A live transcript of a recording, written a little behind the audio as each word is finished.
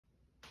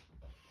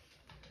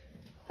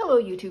Hello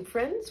YouTube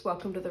friends,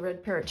 welcome to the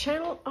Red Parrot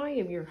channel. I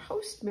am your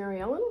host, Mary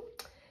Ellen.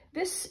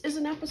 This is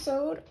an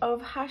episode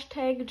of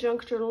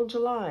Junk Journal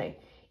July.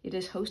 It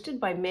is hosted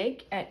by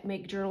Meg at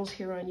Meg Journals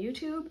here on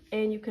YouTube,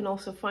 and you can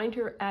also find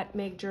her at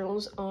Meg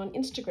Journals on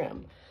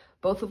Instagram.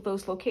 Both of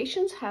those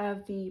locations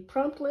have the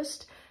prompt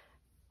list,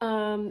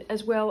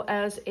 as well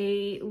as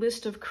a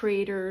list of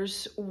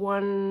creators,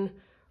 one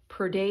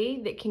per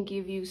day, that can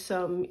give you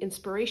some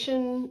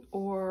inspiration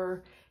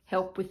or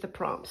help with the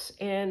prompts.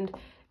 And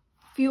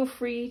feel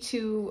free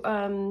to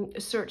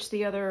search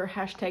the other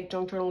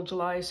Junk Journal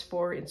Julys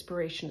for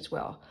inspiration as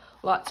well.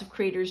 Lots of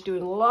creators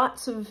doing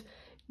lots of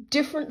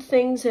different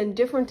things, and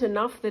different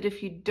enough that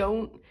if you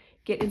don't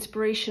get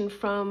inspiration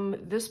from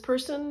this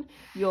person,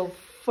 you'll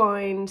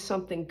find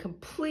something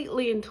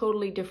completely and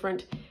totally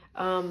different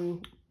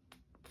from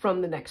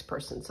the next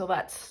person. So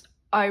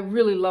I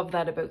really love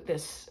that about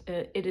this.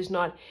 It is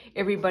not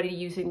everybody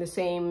using the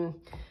same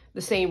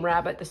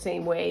rabbit the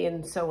same way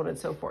and so on and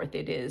so forth.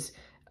 It is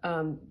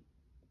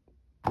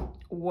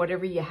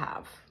whatever you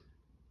have,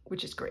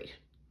 which is great.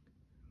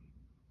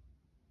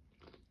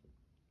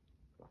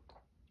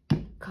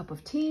 Cup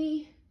of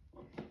tea.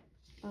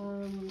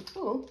 My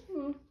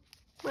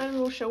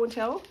little show and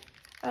tell.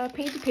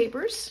 Painted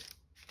papers.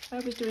 I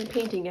was doing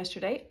painting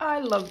yesterday. I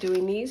love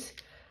doing these.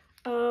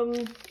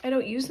 I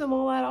don't use them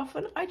all that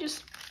often.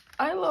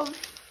 I love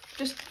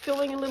just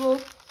filling in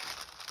little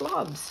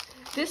blobs.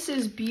 This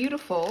is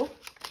beautiful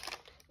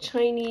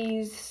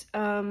Chinese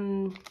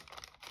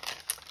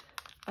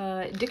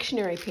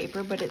dictionary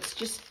paper, but it's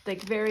just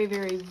like very,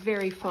 very,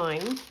 very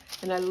fine,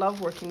 and I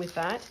love working with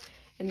that.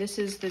 And this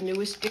is the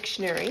newest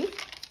dictionary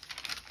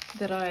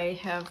that I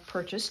have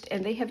purchased,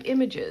 and they have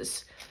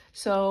images,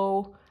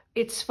 so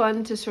it's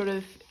fun to sort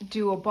of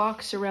do a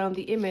box around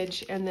the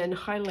image and then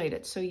highlight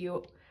it, so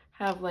you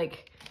have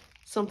like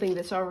something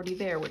that's already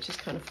there, which is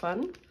kind of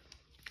fun.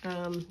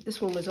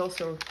 This one was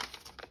also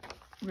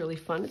really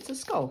fun. It's a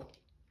skull.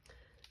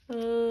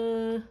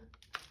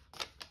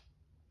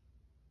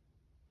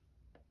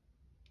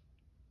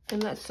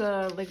 And that's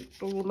like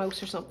a little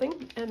mouse or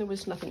something, and there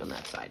was nothing on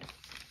that side.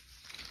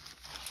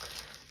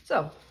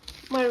 So,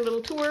 my little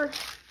tour.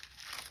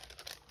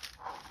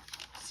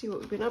 See what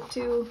we've been up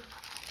to.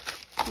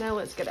 Now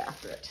let's get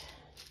after it.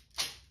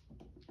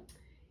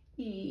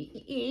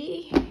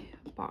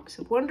 Box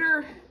of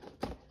Wonder.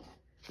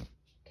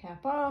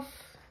 Cap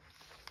off.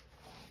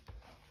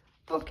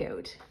 Book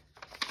out.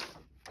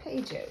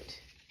 Page out.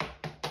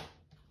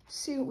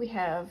 See what we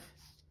have.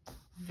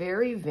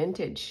 Very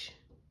vintage.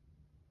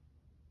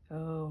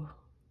 Oh.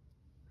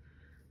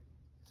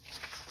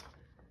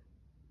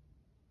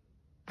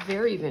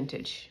 Very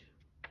vintage.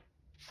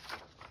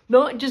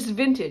 Not just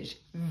vintage,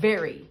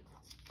 very.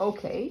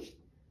 Okay.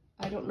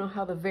 I don't know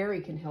how the very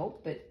can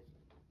help, but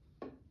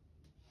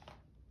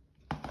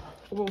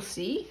we'll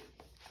see.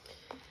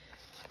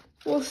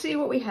 We'll see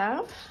what we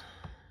have.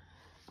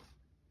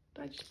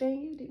 Did I just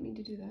bang you? Didn't mean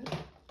to do that.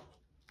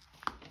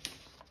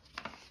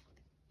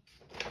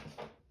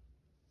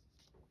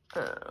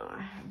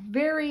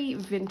 Very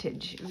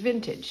vintage.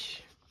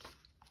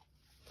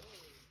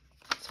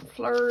 Some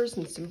flowers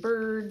and some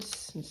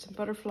birds and some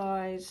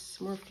butterflies,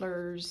 some more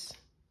flowers.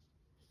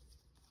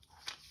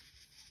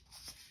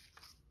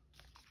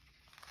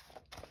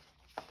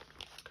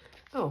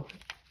 Oh,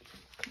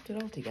 put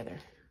it all together.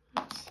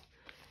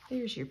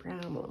 There's your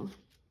problem.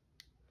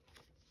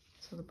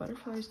 So the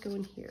butterflies go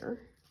in here.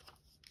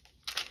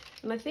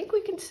 And I think we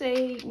can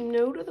say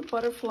no to the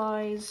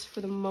butterflies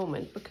for the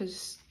moment,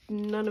 because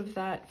none of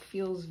that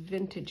feels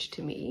vintage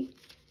to me.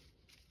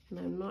 And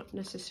I'm not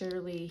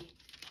necessarily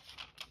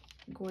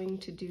going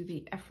to do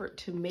the effort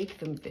to make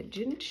them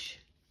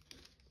vintage.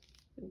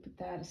 We'll put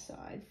that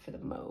aside for the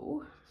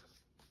mo.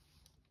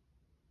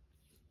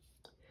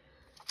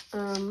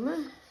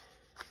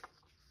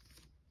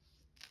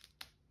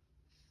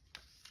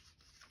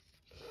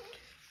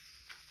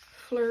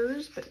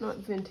 Fleurs, but not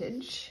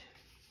vintage.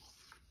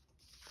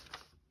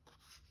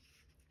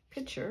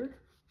 Picture.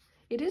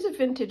 It is a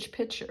vintage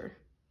picture,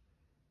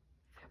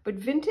 but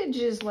vintage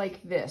is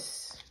like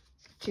this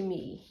to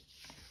me.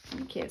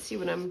 You can't see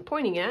what I'm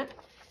pointing at.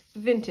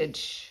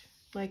 Vintage,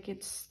 like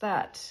it's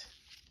that.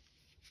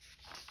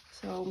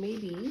 So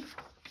maybe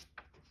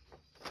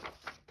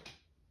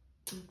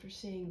after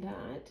saying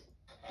that,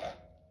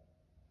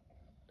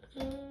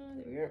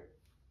 there we are.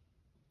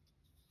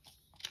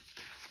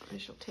 I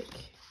shall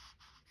take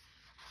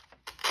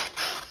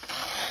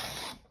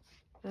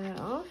that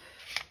off.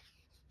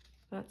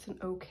 That's an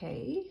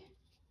okay.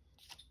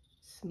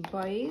 Some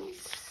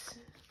bides,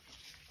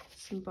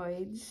 and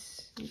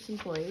some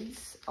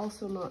bides.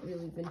 Also not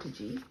really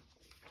vintagey.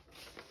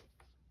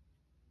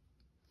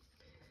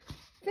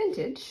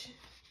 Vintage.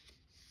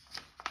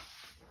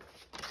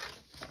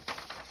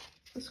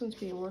 This one's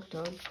being worked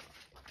on.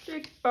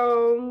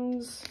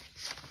 Cheekbones.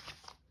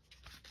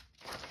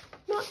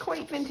 Not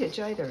quite vintage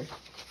either.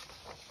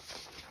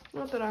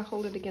 Not that I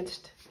hold it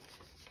against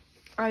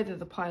either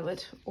the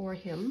pilot or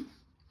him.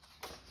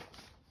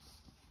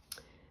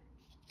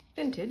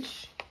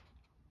 Vintage.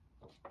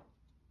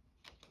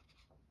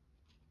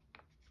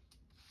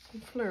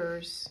 some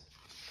fleurs.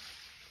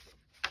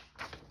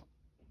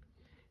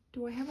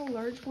 Do I have a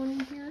large one in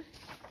here?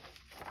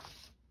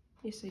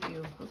 Yes, I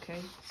do. Okay,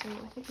 so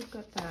I think we've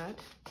got that.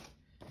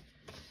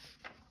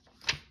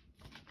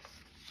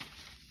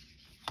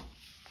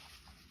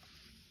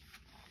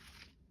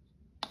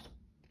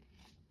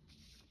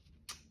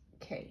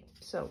 Okay,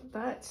 so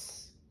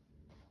that's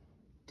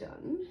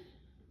done.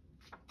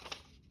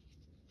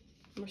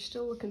 We're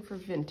still looking for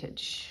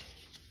vintage.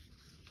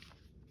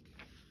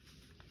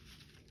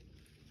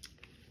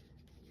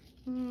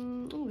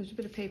 Oh, there's a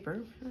bit of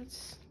paper.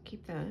 Let's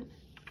keep that.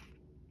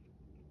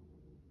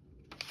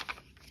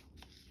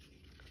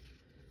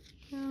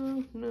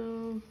 No,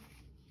 no,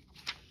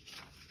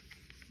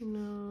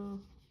 no.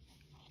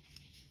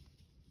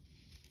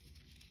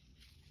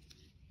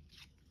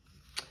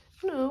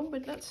 No,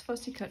 but that's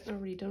fussy cut and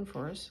already done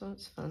for us, so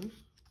that's fun.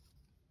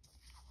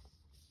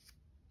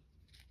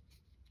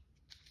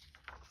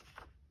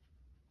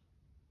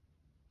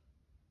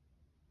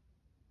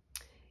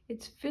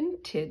 It's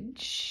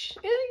vintage.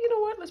 Yeah, you know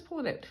what? Let's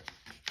pull it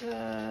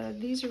out.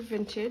 These are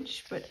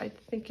vintage, but I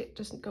think it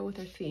doesn't go with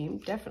our theme.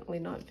 Definitely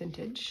not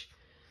vintage.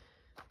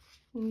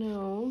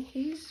 No,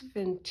 he's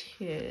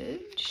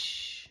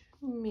vintage.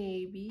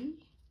 Maybe.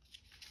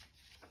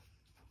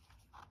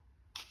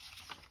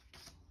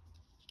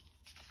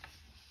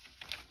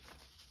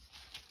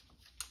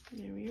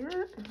 There we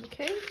are.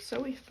 Okay,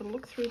 so we have to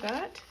look through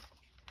that.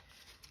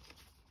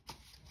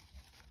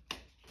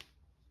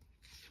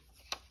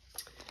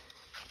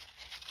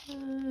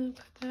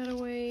 Put that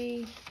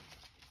away.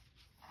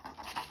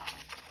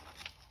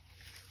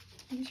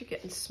 These are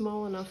getting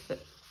small enough that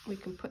we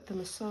can put them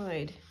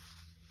aside.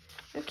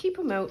 Now keep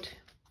them out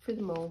for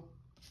the mole.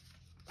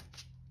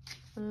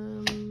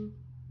 And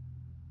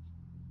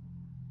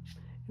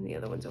the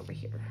other one's over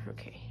here.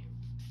 Okay.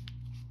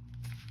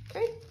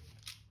 Okay.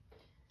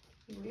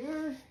 Here we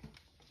are.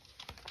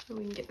 And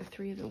we can get the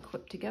three of them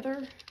clipped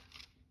together.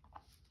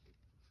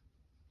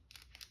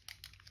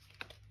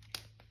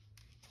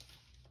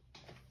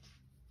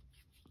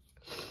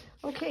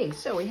 Okay,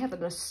 so we have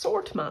an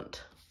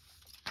assortment.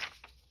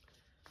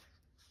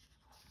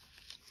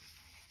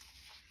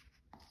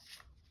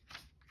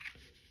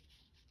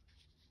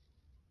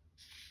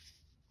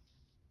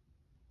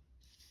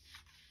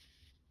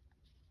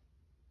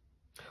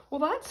 Well,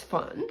 that's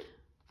fun.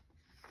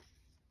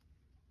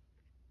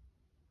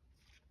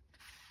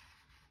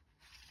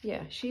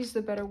 Yeah, she's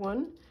the better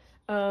one.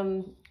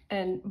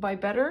 And by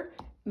better,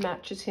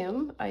 matches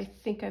him. I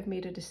think I've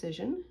made a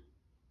decision.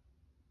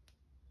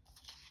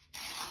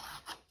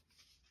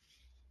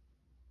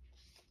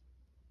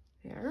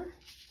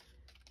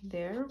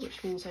 There,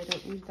 which means I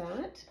don't need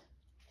that.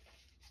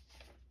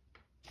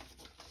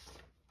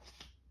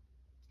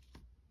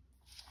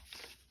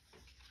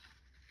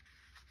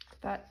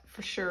 That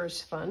for sure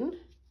is fun.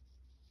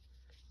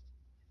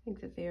 I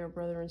think that they are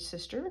brother and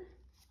sister.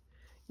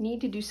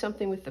 Need to do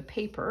something with the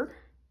paper.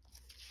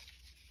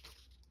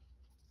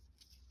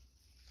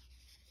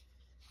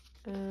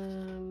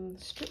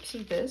 Strips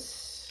of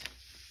this.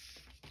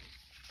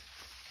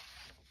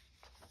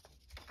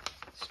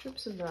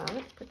 Strips of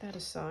that. Put that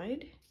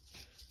aside.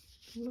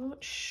 I'm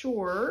not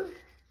sure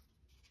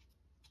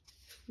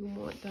if you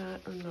want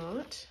that or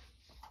not.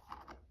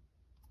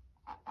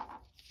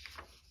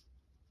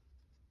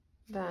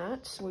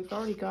 That, so we've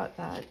already got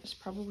that. It's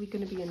probably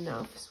going to be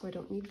enough, so I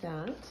don't need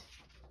that.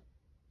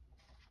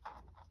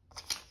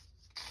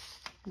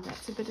 And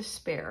that's a bit of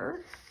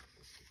spare.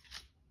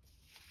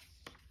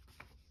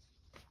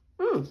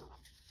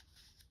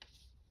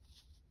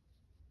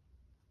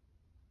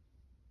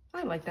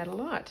 I like that a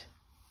lot.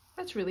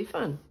 That's really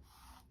fun.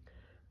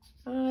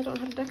 I don't know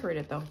how to decorate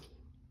it though.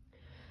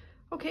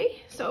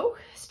 Okay, so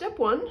step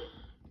one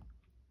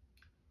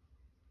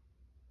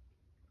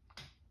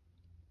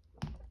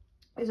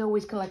is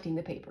always collecting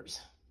the papers.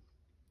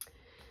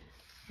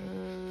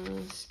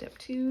 Step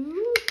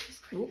two,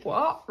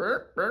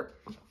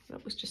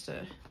 that was just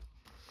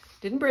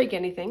didn't break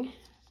anything.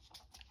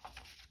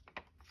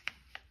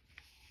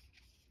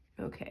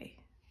 Okay,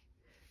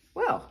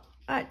 well,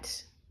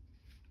 that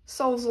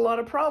solves a lot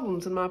of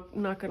problems, I'm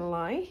not gonna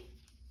lie.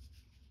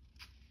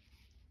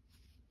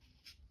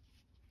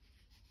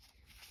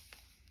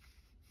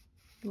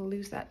 We'll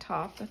lose that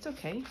top, that's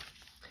okay.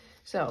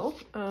 So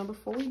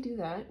before we do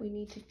that, we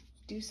need to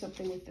do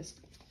something with this.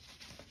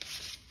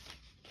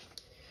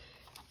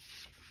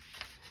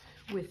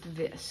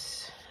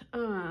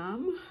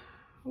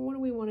 What do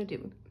we want to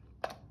do?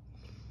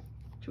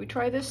 Should we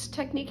try this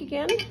technique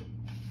again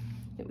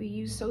that we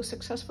used so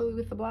successfully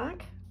with the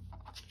black?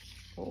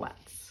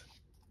 Let's.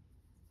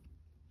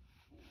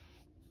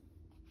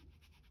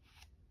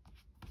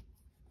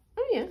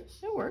 Oh yeah,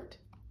 it worked.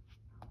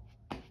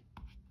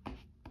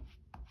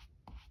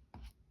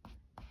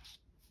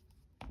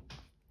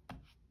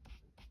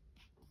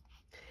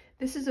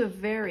 This is a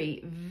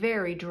very,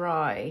 very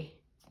dry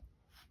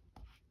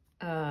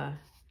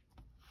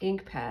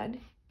ink pad,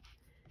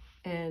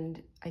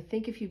 and I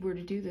think if you were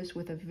to do this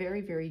with a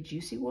very, very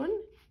juicy one,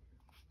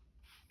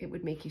 it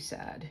would make you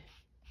sad.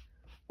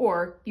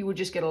 or you would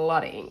just get a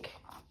lot of ink.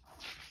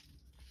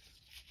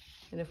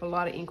 And if a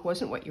lot of ink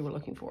wasn't what you were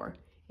looking for,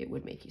 it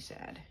would make you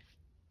sad.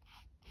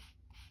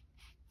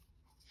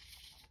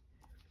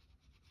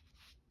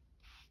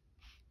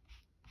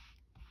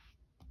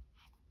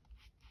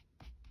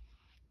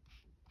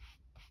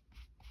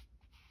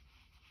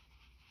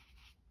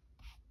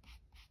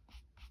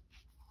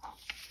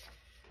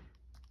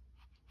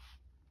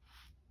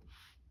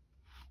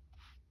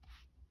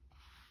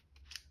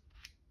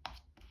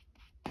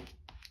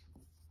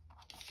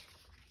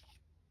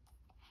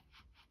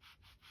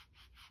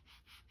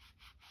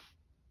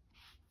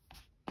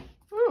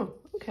 Oh,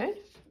 okay.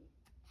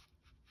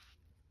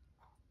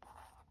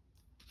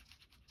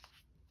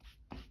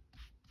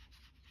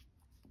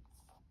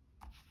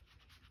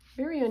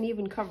 Very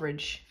uneven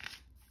coverage,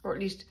 or at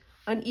least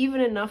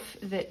uneven enough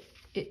that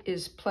it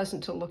is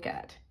pleasant to look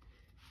at,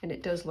 and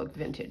it does look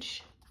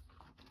vintage.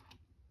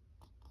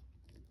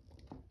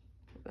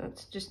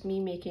 That's just me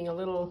making a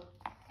little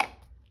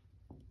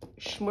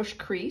smush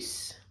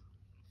crease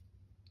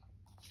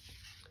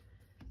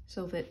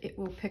so that it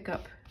will pick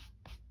up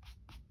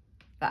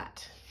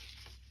that.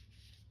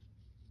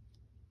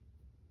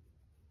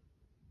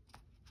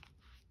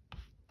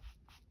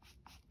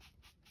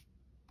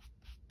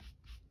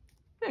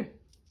 There.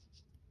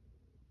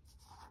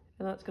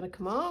 And that's going to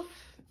come off,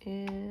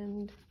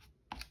 and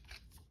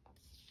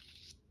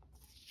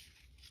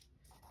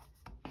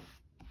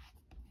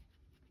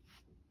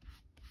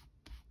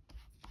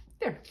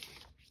there.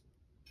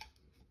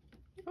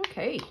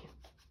 Okay.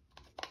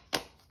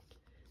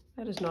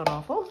 That is not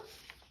awful.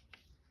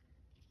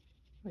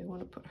 I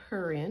want to put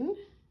her in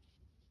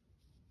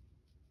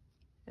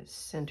as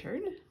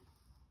centered.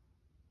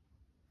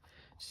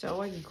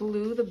 So I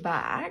glue the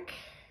back.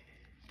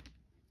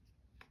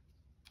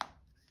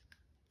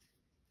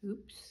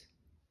 Oops.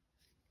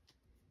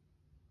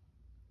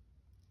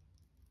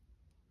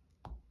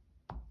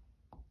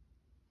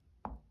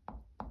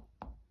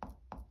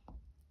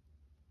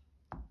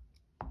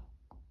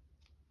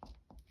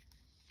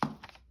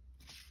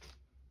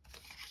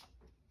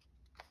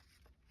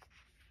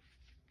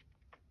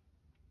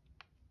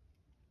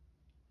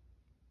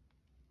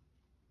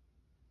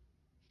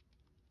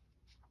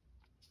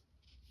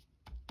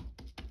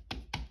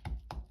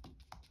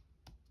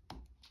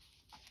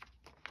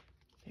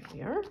 There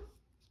we are.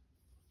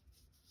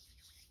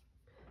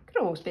 Could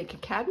almost make a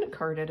cabinet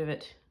card out of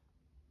it.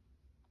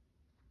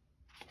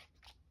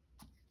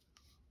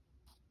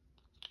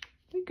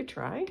 We could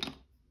try.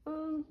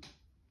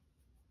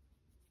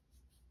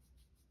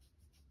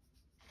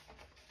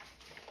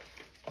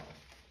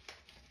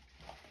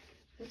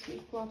 That's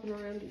me flopping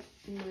around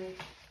in my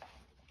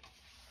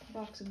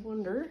box of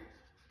wonder.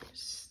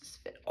 Does this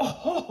fit?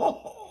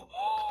 Oh,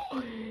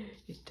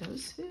 it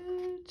does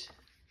fit.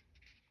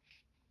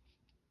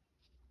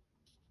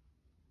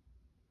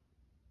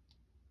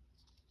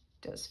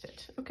 Does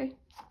fit. Okay,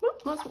 well,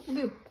 that's what we'll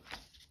do.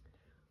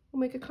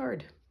 We'll make a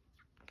card,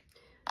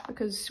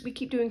 because we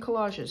keep doing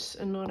collages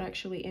and not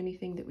actually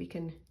anything that we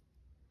can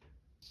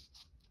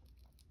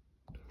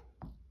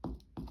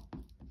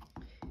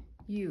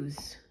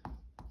use.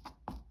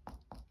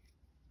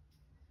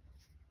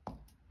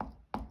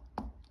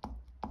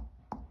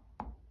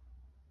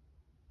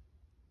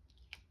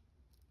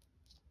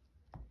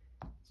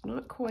 It's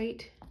not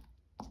quite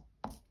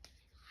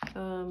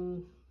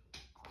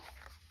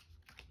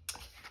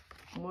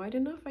wide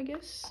enough, I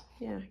guess.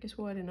 Yeah, I guess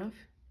wide enough.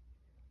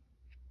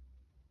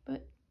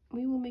 But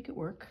we will make it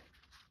work.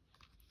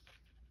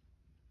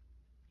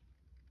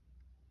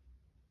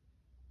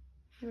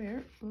 There we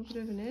are, a little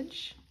bit of an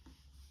edge.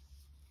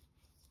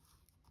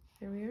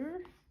 There we are.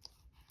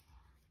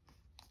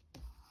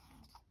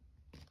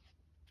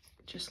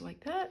 Just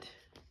like that.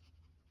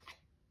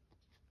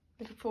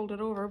 I could fold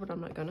it over, but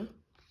I'm not gonna.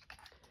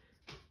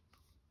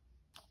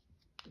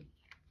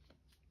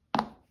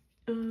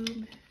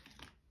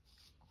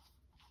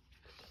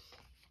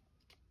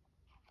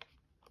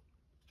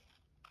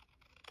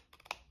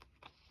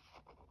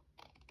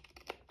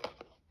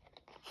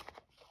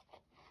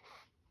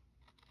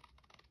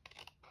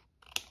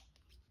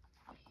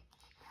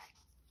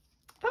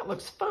 That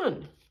looks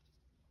fun.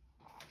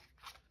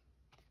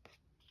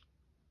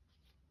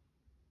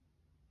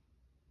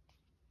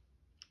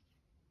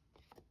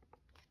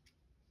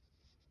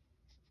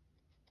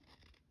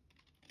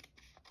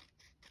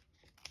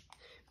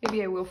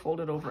 Maybe I will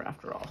fold it over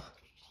after all.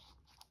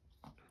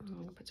 I'm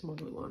gonna put some more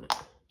glue on it.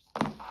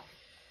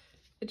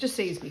 It just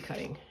saves me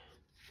cutting.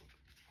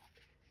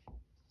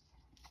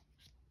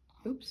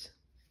 Oops.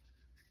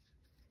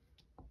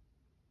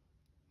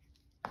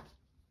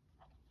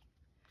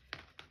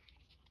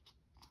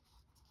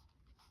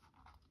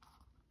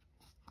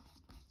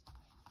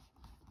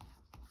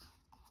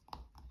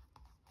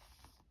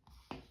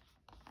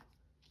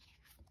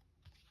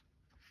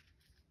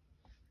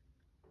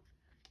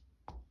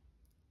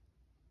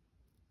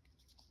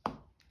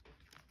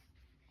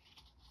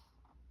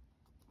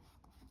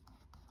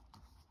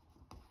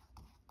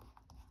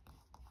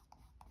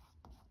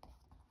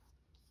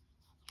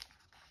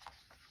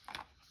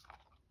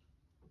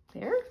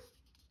 There.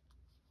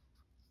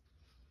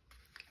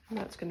 And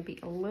that's going to be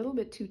a little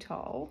bit too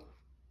tall,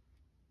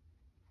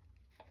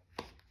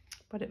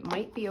 but it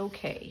might be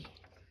okay.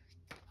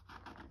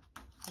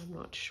 I'm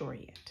not sure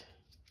yet.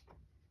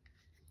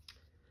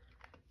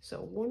 So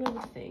one of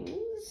the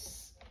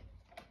things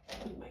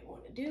you might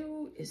want to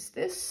do is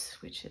this,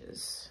 which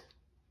is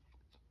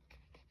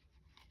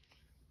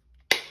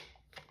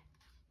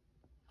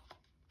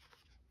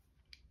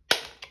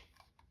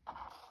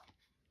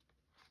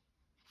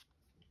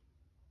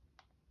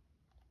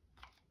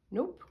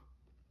nope.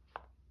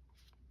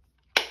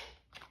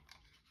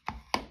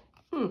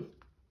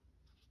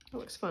 That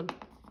looks fun.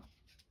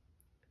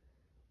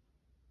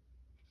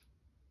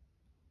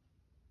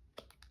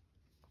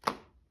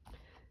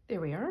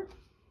 There we are.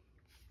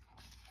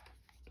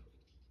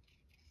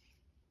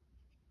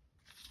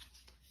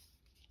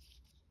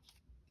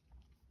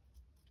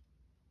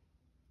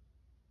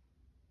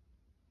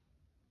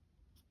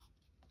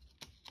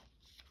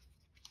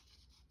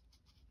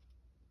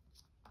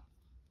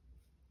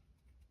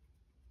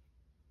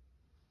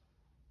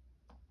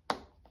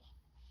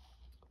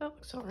 That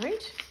looks all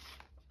right.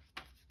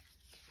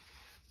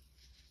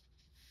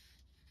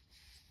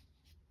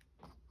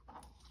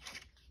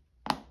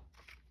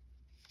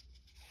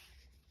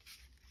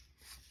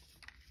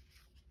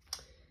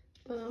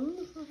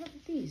 How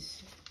about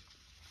these?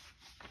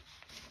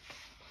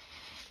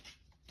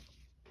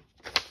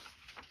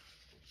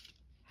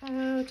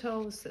 How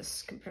tall is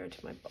this compared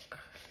to my book?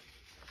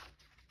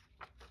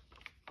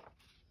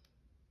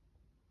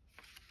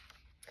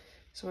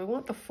 So I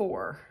want the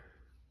 4.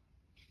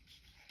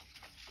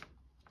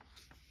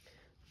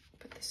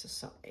 Put this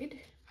aside.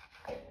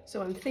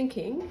 So I'm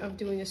thinking of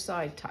doing a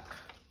side tuck,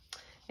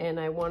 and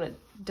I want it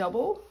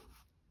double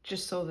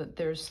just so that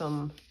there's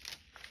some,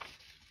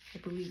 I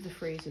believe the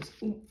phrase is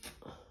oomph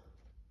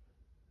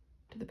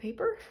to the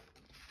paper.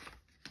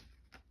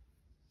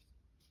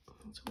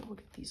 So we'll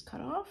get these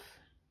cut off.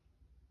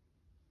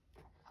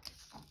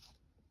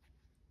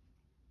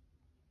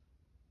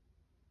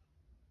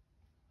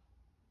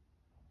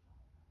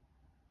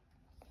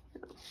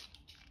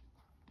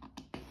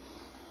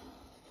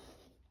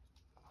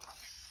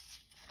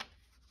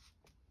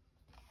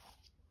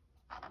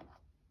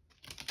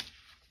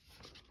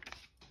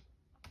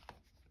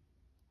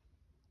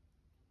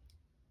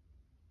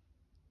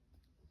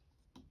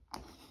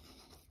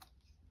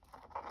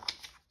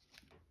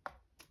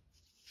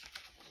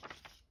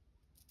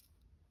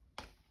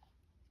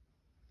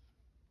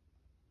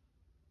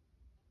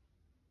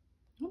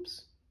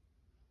 Oops.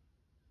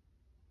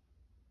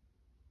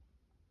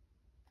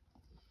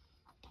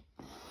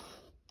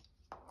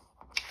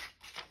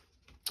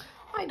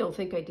 I don't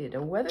think I did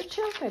a weather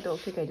check. I don't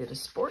think I did a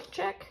sport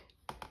check.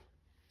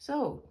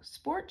 So,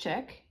 sport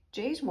check,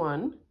 Jay's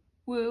won.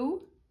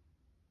 Woo.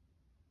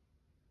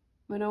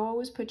 Manoa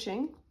was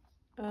pitching.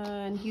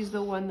 And he's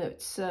the one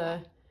that's,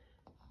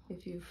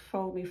 if you've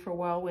followed me for a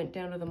while, went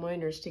down to the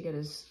minors to get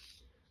his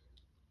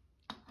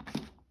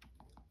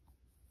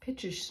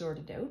pitches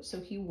sorted out. So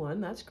he won.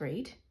 That's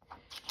great.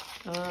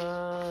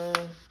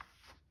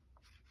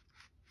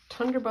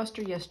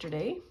 Thunderbuster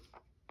yesterday.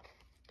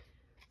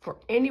 For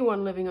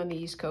anyone living on the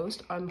East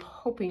Coast, I'm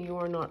hoping you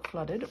are not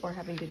flooded or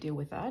having to deal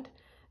with that.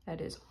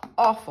 That is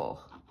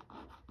awful.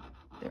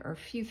 There are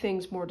few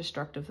things more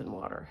destructive than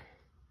water.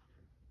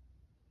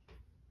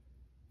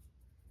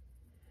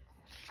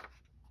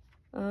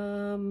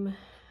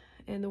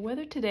 And the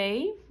weather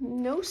today,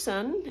 no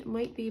sun. It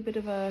might be a bit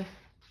of a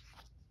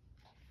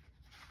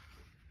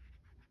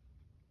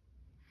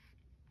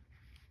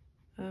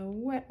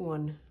wet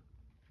one.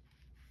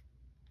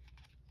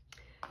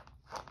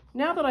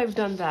 Now that I've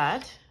done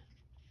that,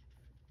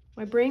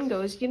 my brain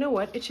goes, you know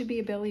what? It should be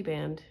a belly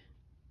band.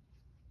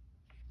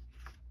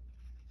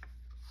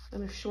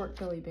 And a short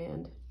belly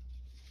band.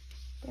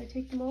 Did I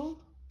take them all?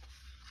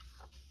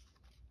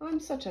 I'm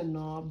such a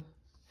knob.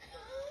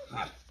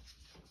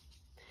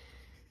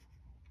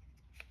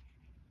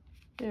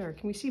 There,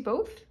 can we see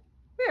both?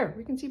 There,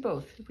 we can see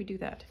both if we do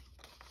that.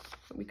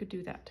 But we could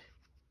do that.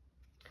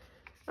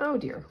 Oh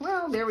dear.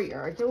 Well, there we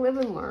are. You live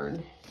and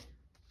learn.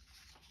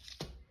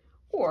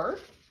 Or,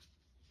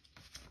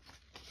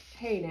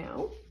 hey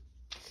now,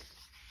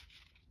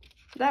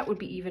 that would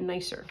be even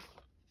nicer.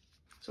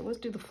 So let's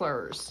do the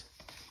flowers.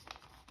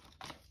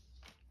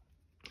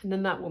 And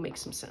then that will make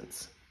some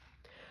sense.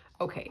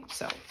 Okay,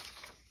 so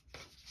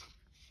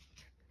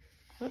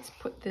let's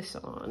put this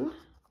on.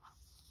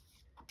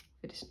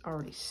 It is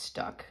already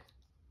stuck.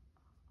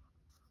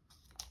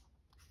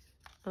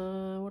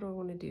 What do I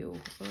want to do?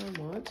 I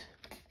want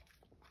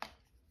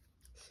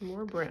some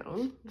more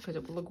brown because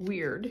it will look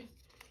weird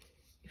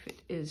if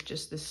it is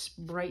just this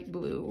bright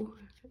blue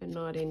and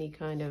not any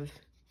kind of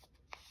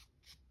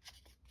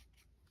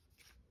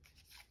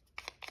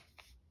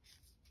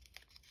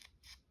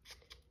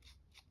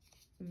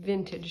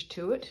vintage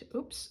to it.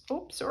 Oops,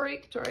 oh,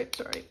 sorry.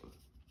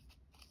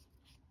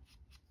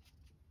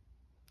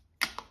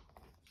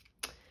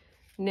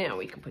 Now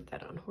we can put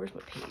that on. Where's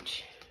my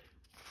page?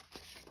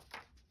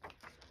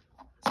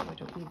 So I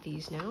don't need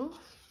these now.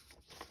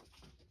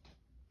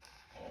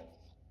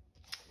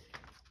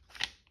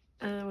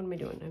 What am I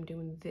doing? I'm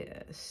doing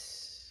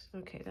this.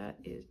 Okay, that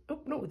is,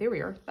 oh no, there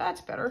we are. That's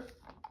better.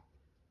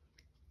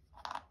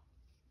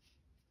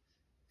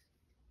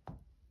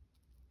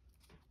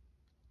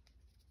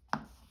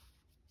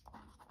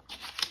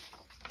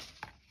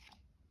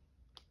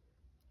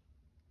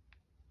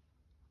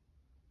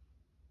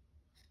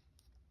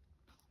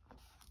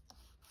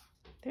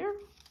 There.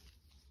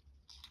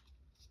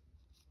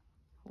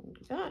 I'll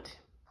do that.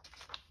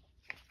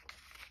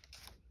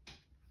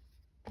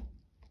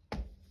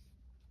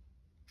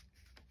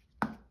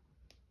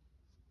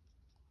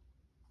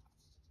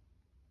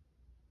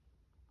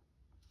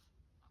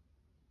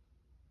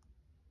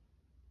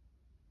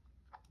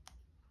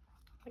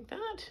 Like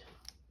that.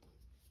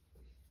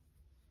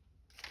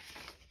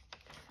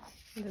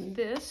 And then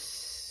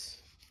this,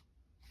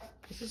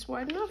 is this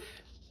wide enough?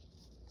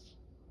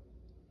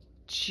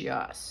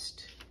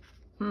 Just.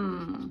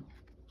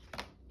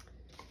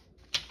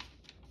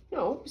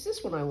 No, it's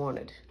this one I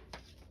wanted.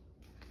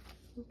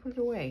 I'll put it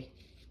away.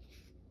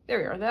 There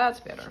we are, that's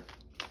better.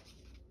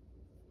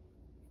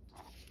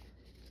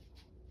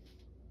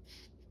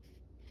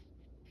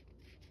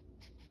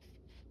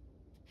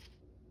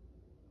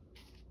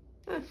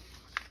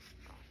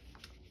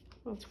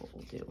 That's what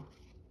we'll do.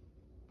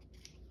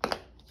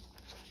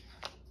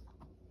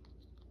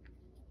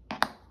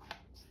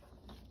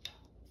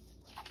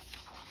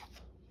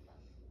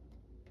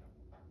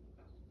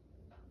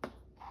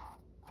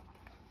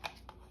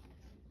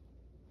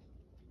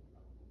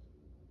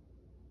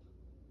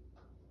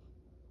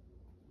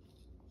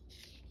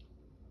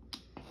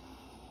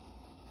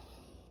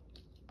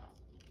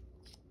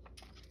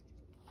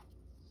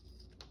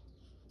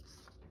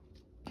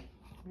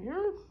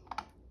 There.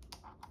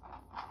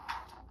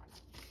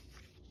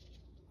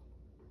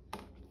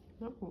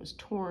 That one was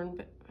torn,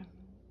 but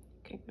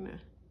okay, I'm gonna,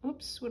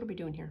 oops, what are we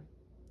doing here?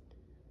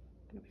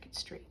 I'm gonna make it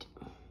straight.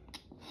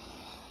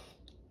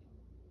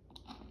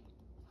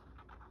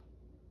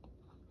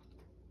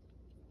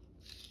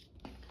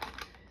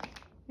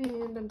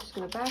 And I'm just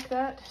gonna back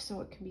that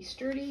so it can be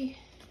sturdy,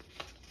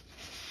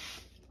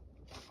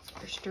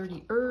 or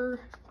sturdier.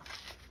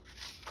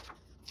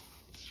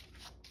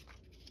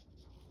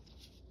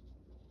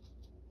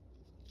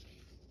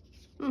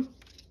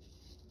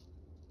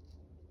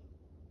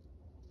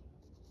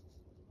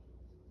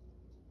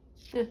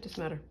 Yeah, it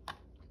doesn't matter.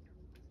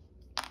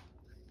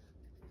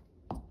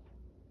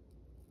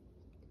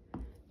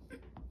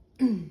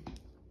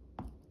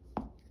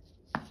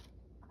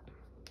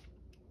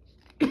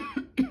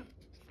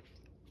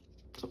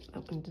 Oh,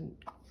 that one didn't.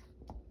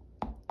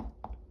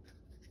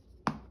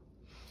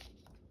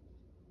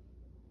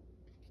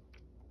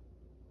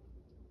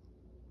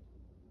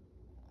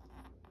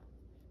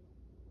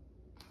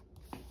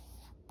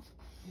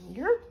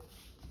 Here.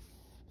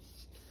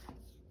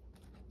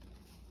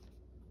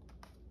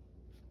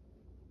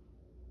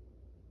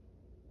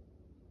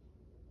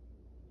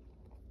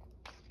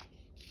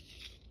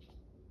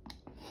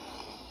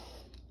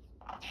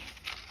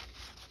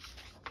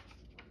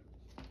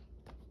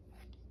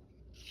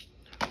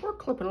 We're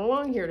clipping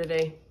along here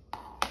today.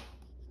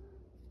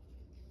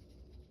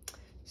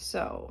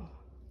 So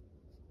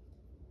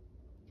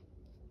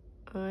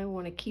I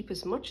want to keep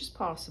as much as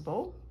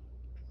possible.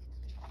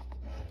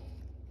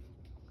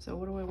 So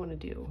what do I want to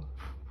do?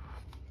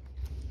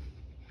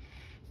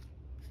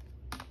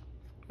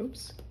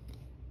 Oops.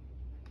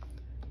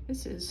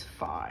 This is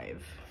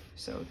 5,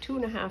 so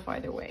 2.5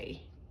 either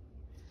way.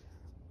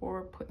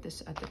 Or put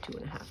this at the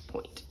 2.5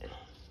 point.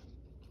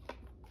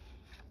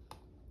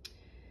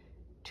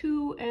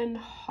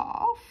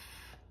 2.5.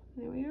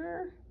 There we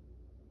are.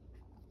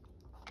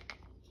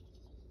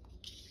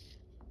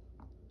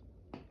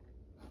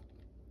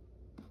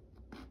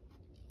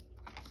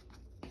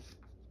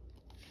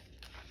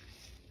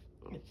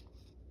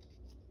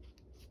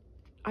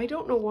 I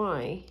don't know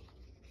why.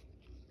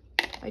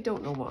 I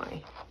don't know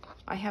why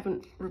I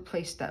haven't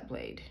replaced that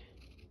blade.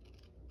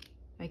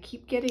 I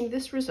keep getting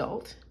this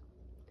result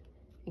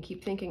and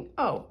keep thinking,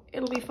 oh,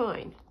 it'll be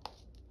fine.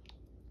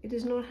 It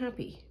is not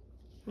happy.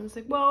 And it's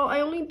like, well, I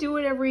only do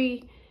it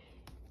every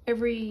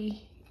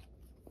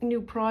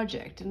new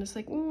project. And it's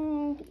like,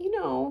 you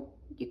know,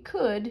 you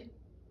could,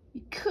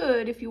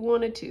 if you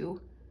wanted to,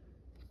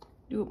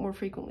 do it more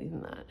frequently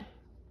than that.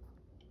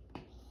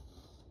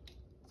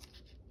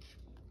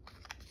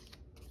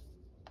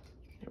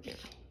 There we go.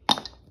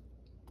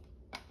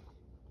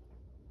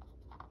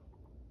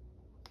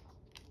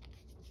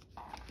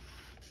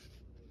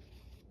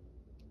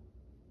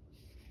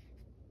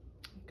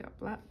 Got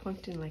black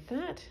plunked in like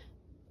that.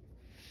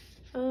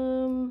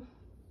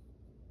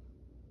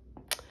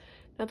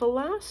 Now the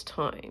last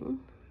time,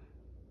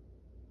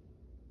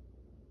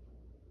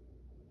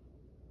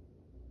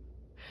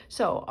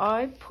 so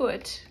I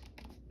put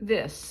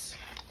this.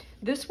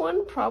 This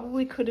one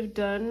probably could have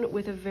done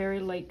with a very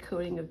light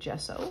coating of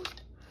gesso.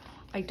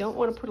 I don't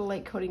want to put a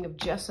light coating of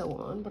gesso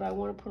on, but I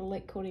want to put a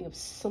light coating of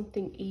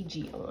something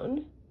agey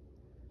on.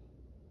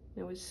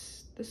 Now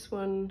is this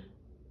one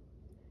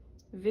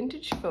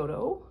Vintage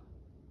Photo,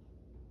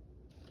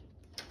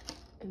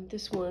 and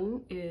this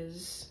one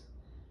is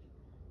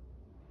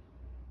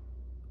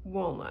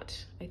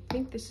walnut. I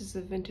think this is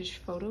the vintage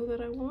photo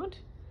that I want.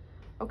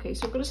 Okay,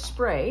 so I'm gonna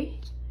spray.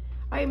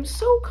 I am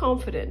so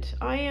confident.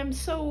 I am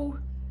so,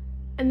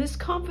 and this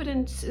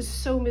confidence is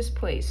so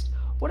misplaced.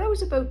 What I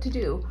was about to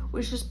do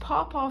was just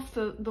pop off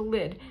the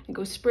lid and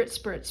go spritz,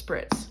 spritz,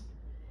 spritz.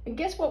 And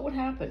guess what would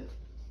happen?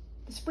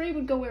 The spray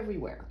would go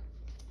everywhere.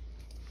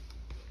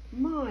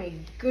 My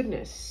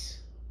goodness.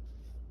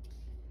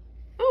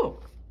 Oh,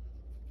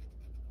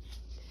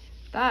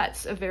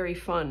 that's a very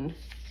fun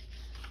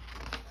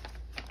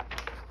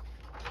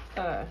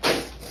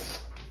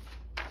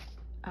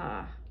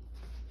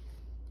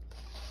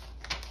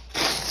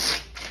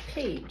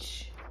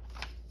page.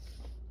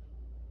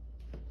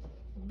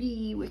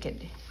 Be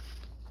wicked.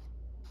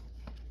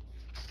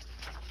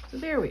 So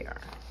there we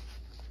are.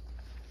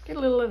 Get a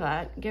little of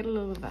that, get a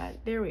little of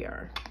that. There we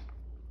are.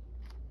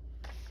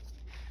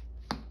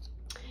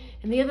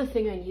 And the other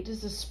thing I need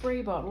is a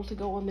spray bottle to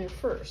go on there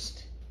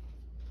first.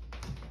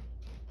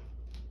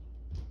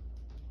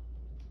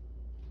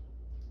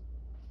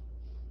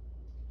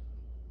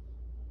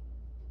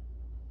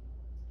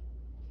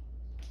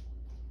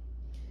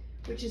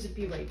 Which is a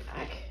be right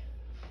back.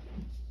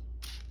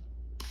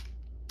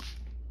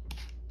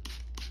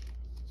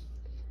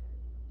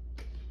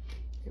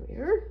 Here we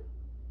are.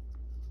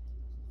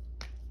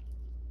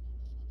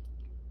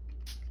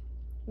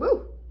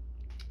 Woo!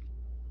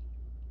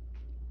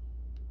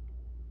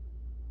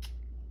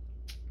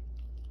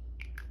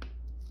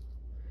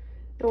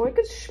 Now I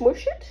could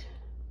smush it,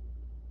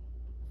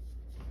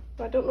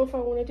 but I don't know if I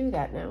want to do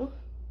that now.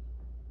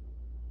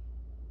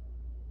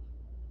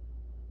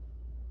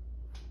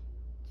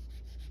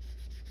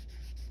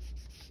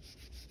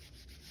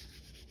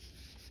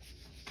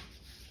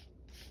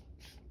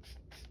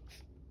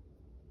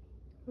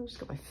 I'll just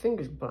get my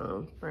fingers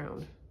brown.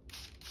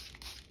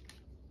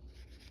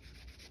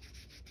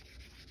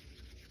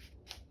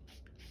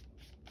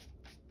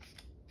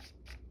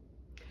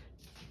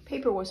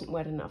 Paper wasn't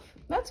wet enough.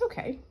 That's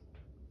okay.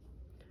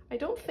 I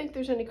don't think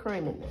there's any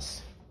crime in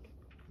this.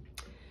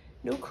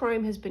 No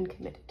crime has been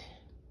committed.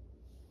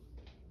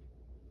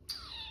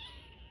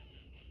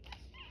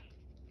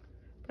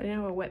 But I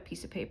now have a wet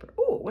piece of paper.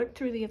 Oh, it went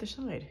through the other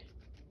side.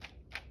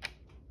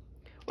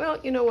 Well,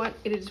 you know what?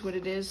 It is what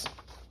it is.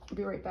 I'll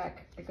be right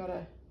back. I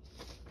gotta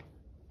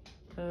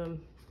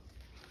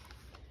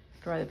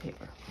dry the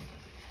paper.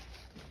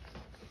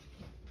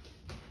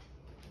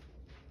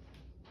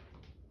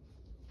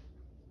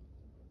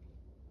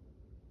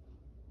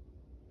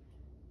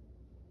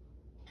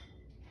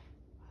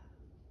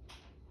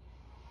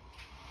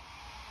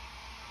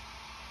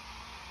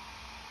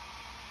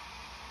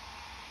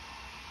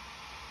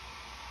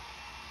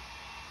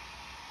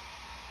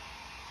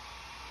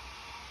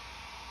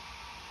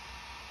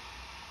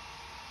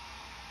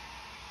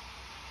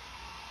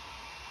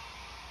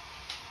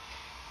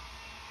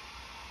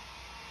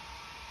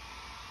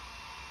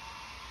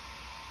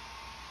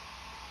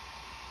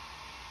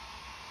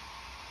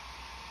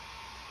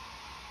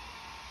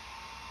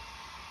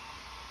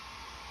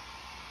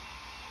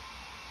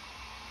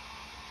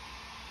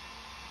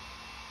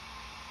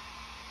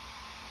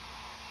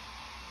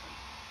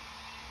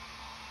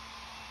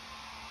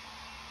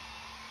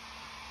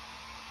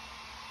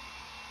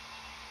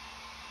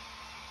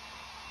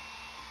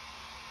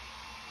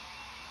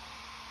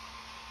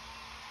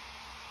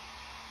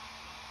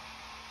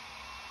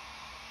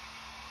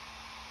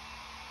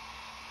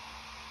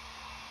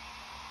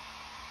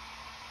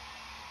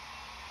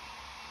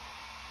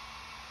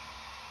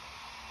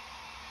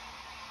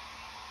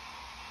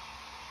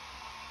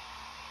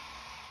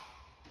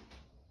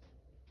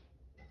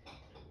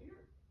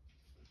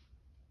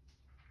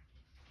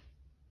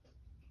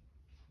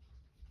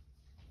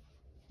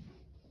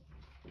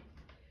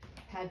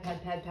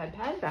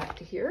 Pad, back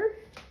to here.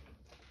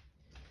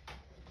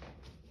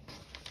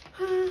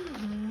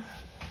 We're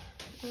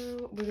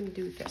gonna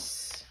do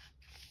this.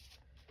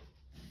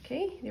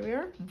 Okay, there we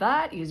are.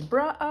 That is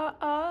bright.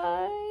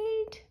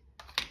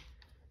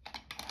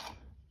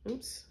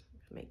 Oops,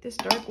 make this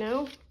dark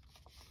now.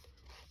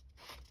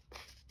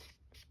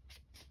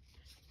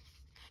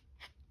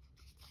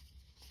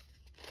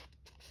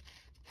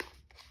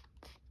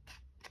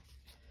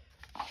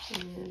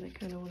 And I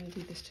kind of want to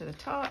do this to the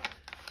top.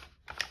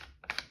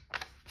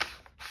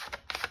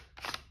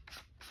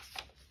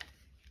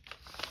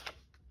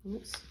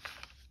 Oops,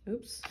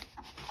 oops.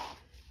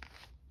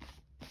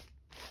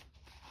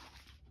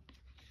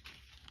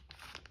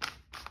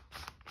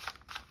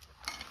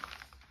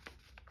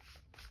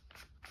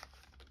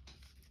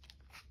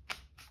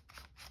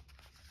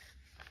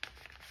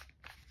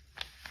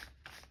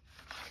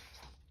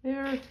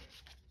 There.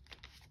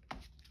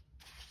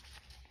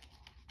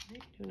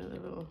 Do another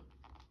little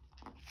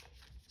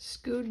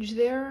scooge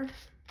there.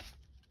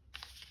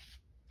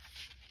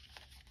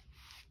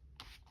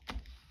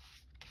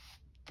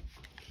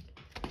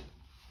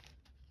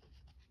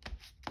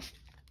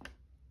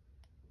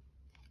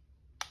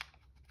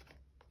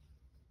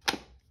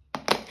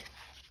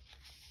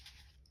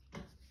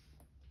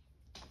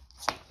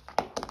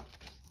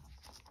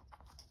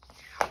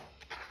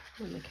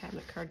 And the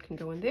cabinet card can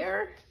go in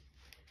there.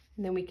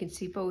 And then we can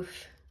see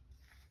both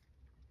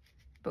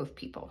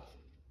people.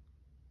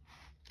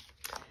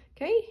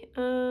 Okay,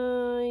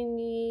 I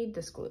need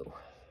this glue.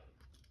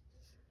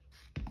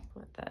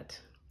 Let that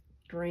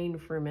drain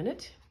for a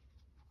minute.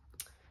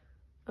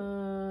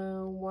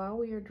 While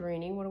we are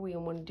draining, what do we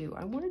want to do?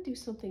 I want to do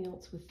something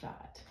else with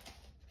that.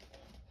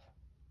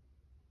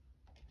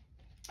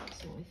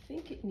 So I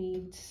think it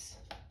needs,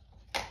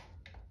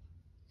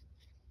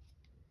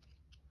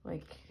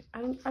 like,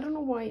 I don't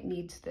know why it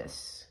needs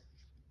this.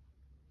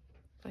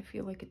 I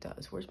feel like it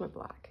does. Where's my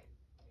black?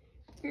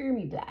 Here's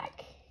me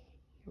black.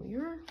 Here we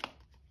are.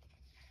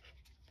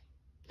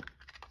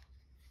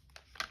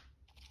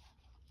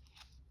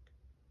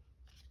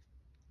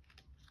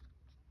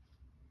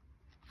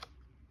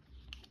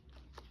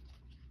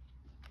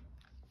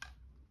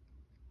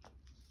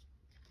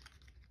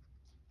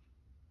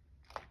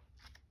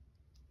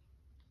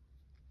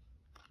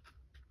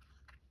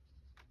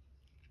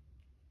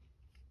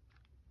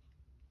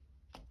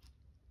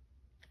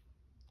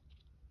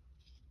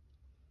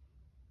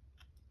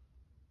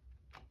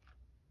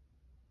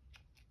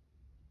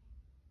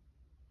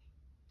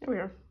 There we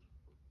are.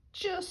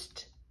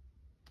 Just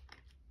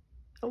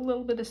a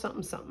little bit of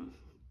something, something.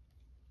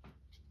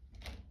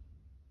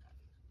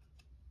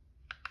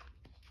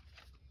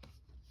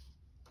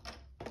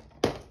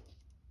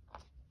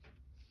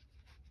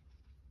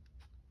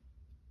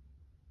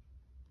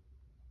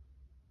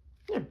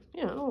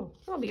 Yeah, oh,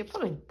 that'll be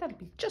fine. That'll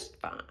be just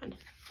fine.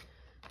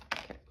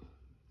 Okay.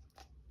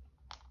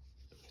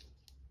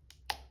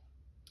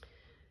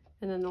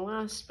 And then the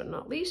last but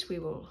not least, we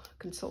will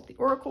consult the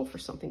oracle for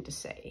something to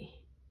say.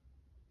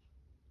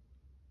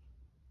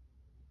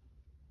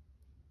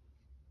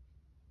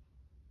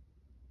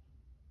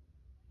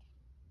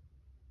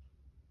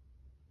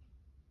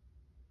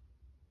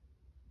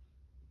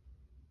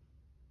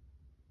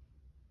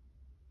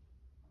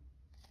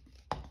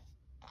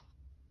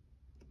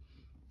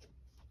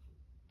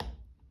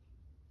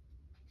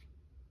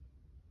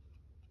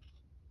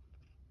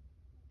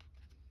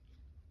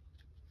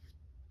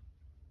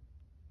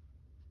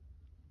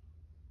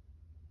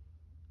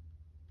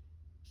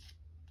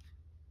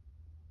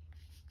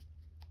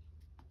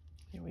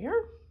 There we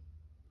are.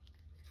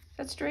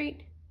 That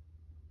straight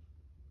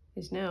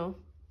is now.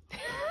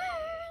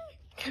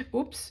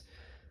 Oops.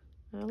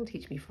 That'll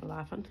teach me for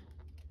laughing.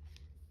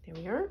 There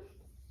we are.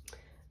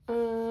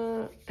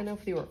 And now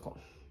for the oracle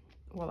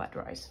while that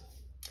dries.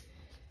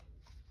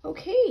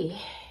 Okay.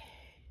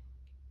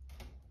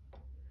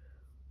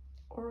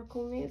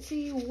 Oracle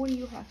Nancy, what do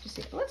you have to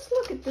say? Let's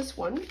look at this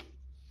one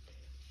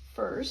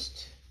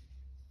first.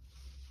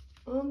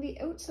 On the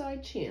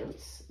outside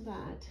chance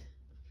that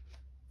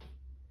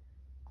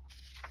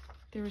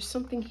there is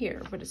something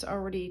here, but it's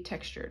already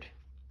textured.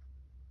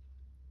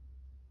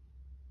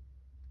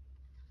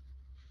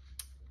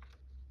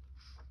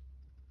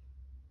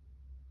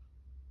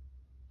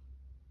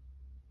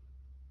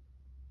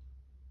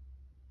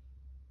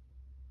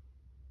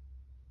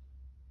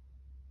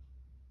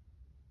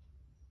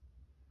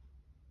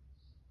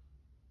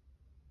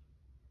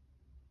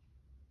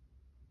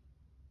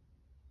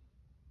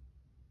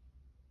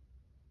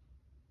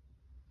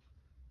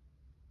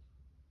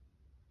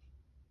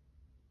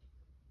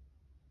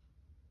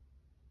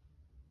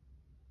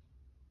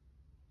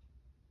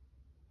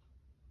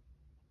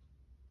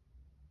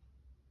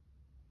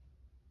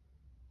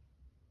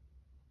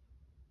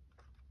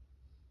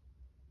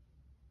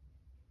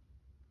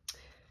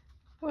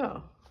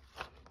 Well,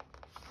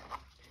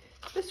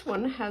 this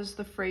one has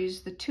the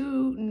phrase, the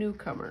two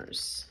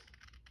newcomers.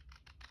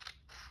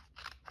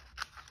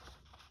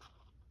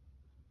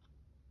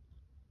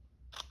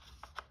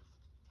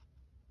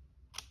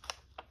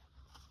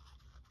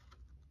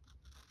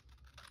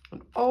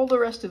 And all the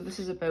rest of this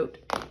is about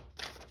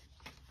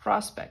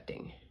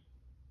prospecting.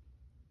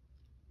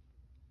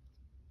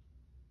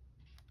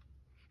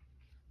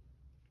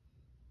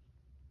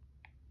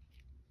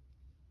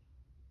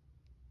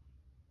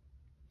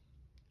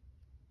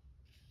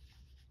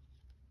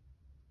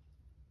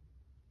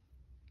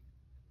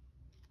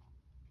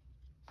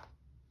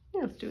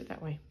 Yeah, let's do it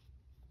that way.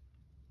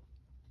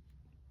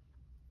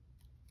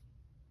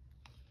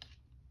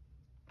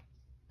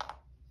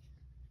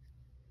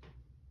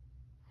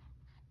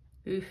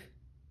 Oof.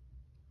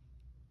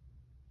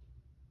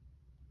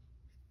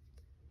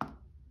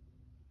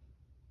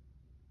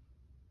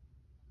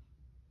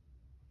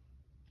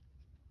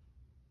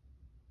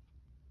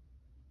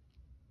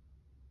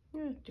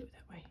 Yeah, do it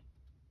that way.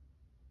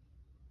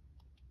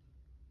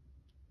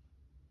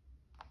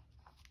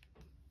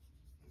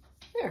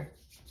 There.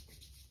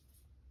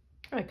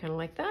 I kind of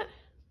like that.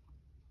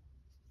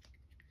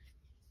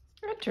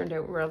 That turned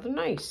out rather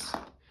nice.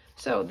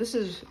 So this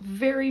is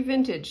very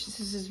vintage. This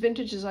is as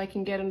vintage as I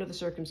can get under the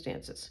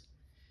circumstances.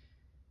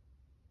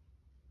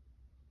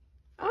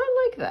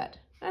 I like that.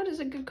 That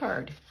is a good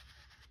card.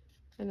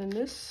 And then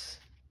this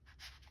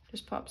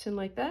just pops in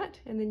like that,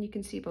 and then you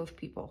can see both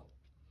people.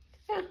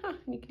 Yeah, and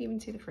you can even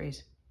see the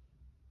phrase.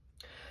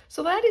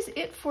 So that is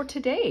it for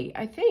today,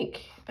 I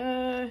think.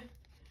 Done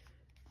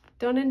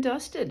and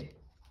dusted.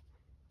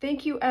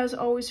 Thank you as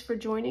always for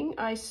joining.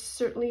 I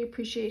certainly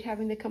appreciate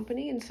having the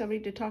company and somebody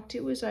to talk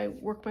to as I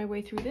work my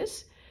way through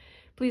this.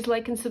 Please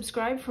like and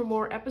subscribe for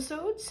more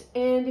episodes.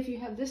 And if you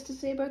have this to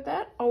say about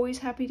that, always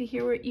happy to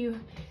hear what you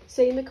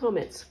say in the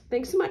comments.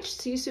 Thanks so much.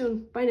 See you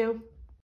soon. Bye now.